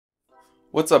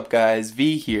What's up guys,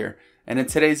 V here, and in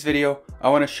today's video I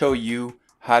want to show you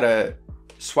how to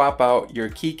swap out your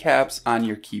keycaps on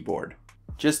your keyboard.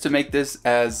 Just to make this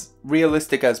as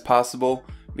realistic as possible,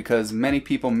 because many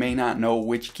people may not know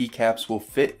which keycaps will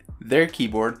fit their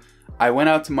keyboard, I went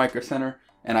out to Micro Center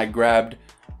and I grabbed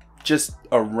just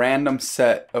a random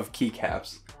set of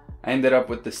keycaps. I ended up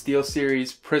with the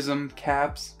Steelseries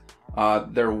Prismcaps.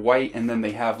 They're white and then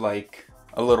they have like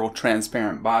a little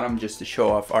transparent bottom just to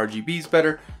show off RGBs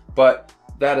better. But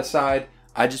that aside,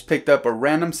 I just picked up a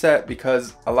random set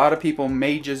because a lot of people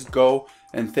may just go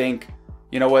and think,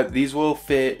 you know what, these will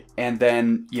fit, and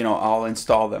then, you know, I'll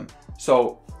install them.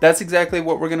 So that's exactly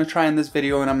what we're gonna try in this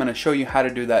video, and I'm gonna show you how to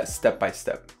do that step by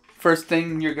step. First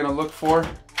thing you're gonna look for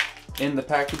in the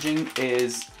packaging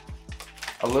is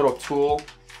a little tool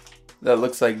that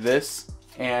looks like this.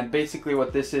 And basically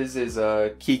what this is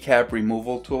a keycap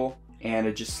removal tool, and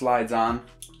it just slides on.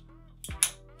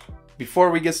 Before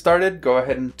we get started, go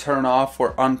ahead and turn off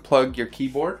or unplug your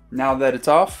keyboard. Now that it's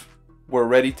off, we're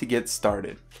ready to get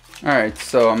started. Alright,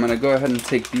 so I'm gonna go ahead and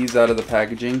take these out of the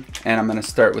packaging, and I'm gonna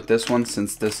start with this one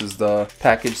since this is the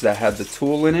package that had the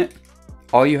tool in it.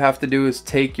 All you have to do is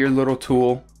take your little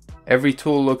tool. Every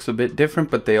tool looks a bit different,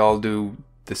 but they all do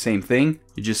the same thing.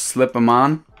 You just slip them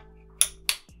on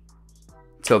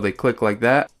until they click like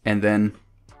that, and then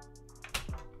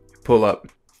pull up,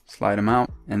 slide them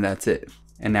out, and that's it.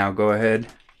 And now go ahead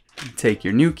and take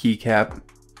your new keycap,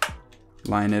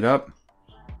 line it up,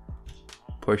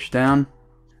 push down,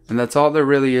 and that's all there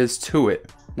really is to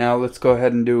it. Now let's go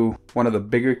ahead and do one of the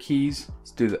bigger keys.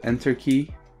 Let's do the enter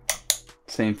key.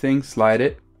 Same thing, slide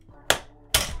it,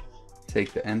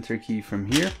 take the enter key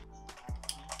from here,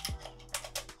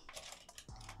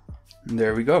 and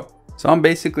there we go. So I'm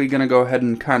basically gonna go ahead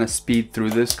and kind of speed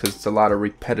through this because it's a lot of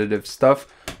repetitive stuff,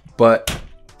 but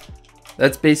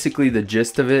that's basically the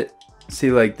gist of it.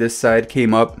 See, like this side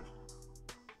came up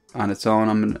on its own.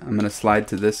 I'm gonna slide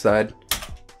to this side,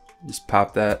 just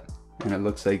pop that, and it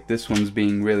looks like this one's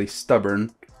being really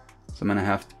stubborn, so I'm gonna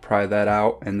have to pry that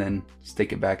out and then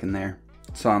stick it back in there.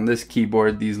 So on this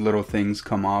keyboard, these little things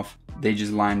come off. They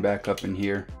just line back up in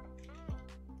here,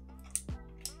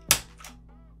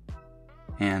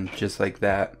 and just like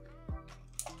that.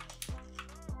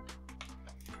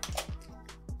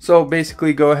 So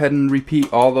basically go ahead and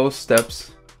repeat all those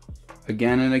steps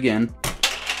again and again.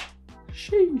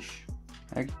 Sheesh,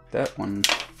 that one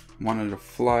wanted to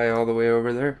fly all the way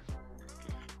over there.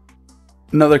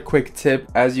 Another quick tip,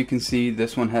 as you can see,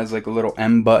 this one has like a little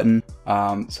M button.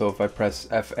 So if I press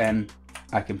FN,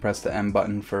 I can press the M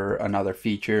button for another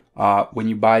feature. When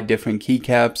you buy different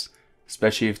keycaps,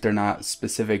 especially if they're not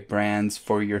specific brands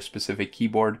for your specific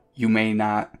keyboard, you may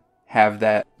not have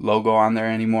that logo on there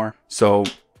anymore. So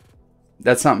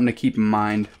that's something to keep in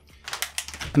mind.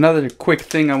 Another quick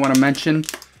thing I want to mention,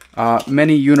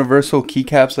 many universal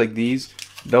keycaps like these,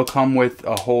 they'll come with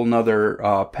a whole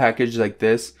nother package like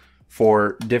this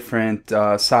for different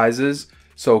sizes.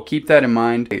 So keep that in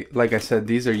mind. Like I said,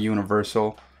 these are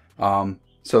universal,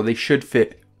 so they should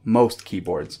fit most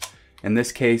keyboards. In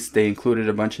this case, they included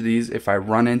a bunch of these. If I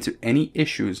run into any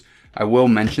issues, I will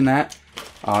mention that,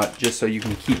 just so you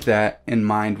can keep that in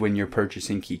mind when you're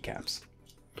purchasing keycaps.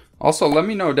 Also, let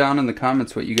me know down in the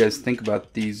comments what you guys think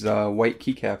about these white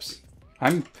keycaps.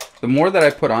 The more that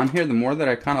I put on here, the more that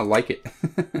I kind of like it.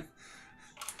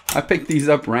 I picked these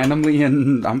up randomly,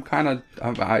 and I'm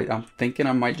thinking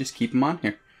I might just keep them on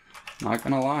here. Not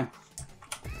gonna lie.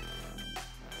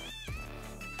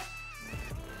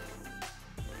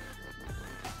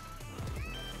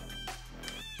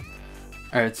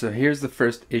 Alright, so here's the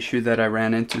first issue that I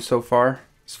ran into so far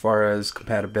as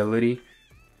compatibility.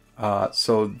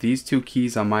 So these two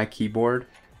keys on my keyboard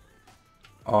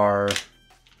are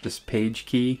this page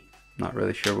key. Not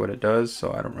really sure what it does,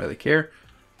 so I don't really care.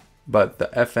 But the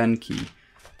FN key.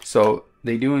 So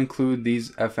they do include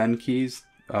these FN keys.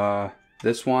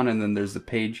 This one, and then there's the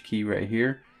page key right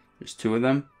here. There's two of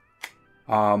them.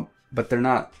 But they're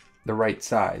not the right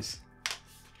size.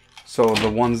 So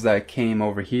the ones that came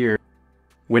over here,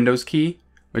 Windows key,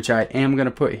 which I am going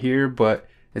to put here, but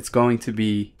it's going to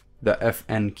be the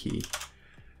FN key.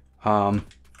 And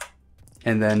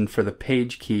then for the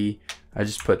page key, I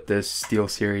just put this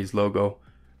Steelseries logo.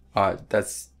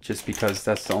 That's just because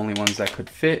that's the only ones that could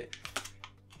fit.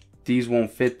 These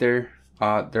won't fit there.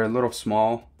 They're a little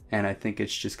small, and I think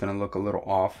it's just gonna look a little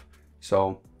off.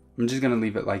 So I'm just gonna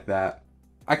leave it like that.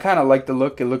 I kind of like the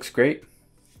look. It looks great.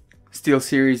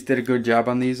 Steelseries did a good job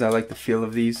on these. I like the feel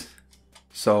of these.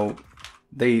 So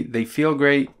they feel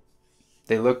great.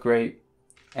 They look great.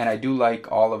 And I do like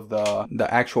all of the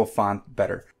actual font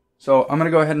better. So I'm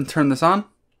gonna go ahead and turn this on,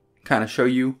 kind of show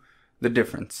you the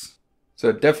difference. So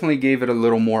it definitely gave it a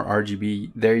little more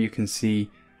RGB. There you can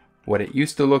see what it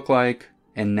used to look like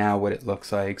and now what it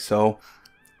looks like. So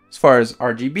as far as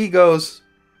RGB goes,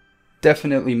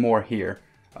 definitely more here.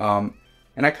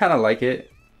 And I kind of like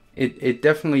it. It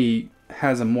definitely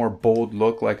has a more bold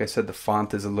look. Like I said, the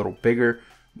font is a little bigger,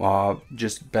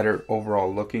 just better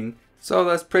overall looking. So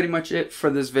that's pretty much it for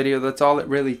this video. That's all it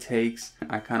really takes.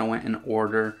 I kind of went in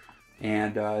order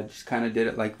and just kind of did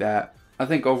it like that. I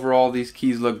think overall these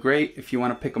keys look great. If you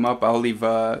want to pick them up, I'll leave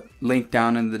a link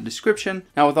down in the description.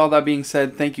 Now with all that being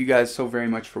said, thank you guys so very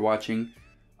much for watching.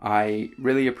 I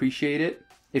really appreciate it.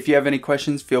 If you have any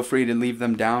questions, feel free to leave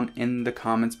them down in the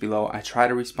comments below. I try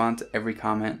to respond to every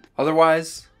comment.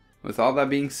 Otherwise, with all that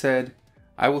being said,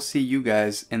 I will see you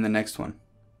guys in the next one.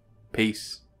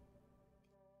 Peace.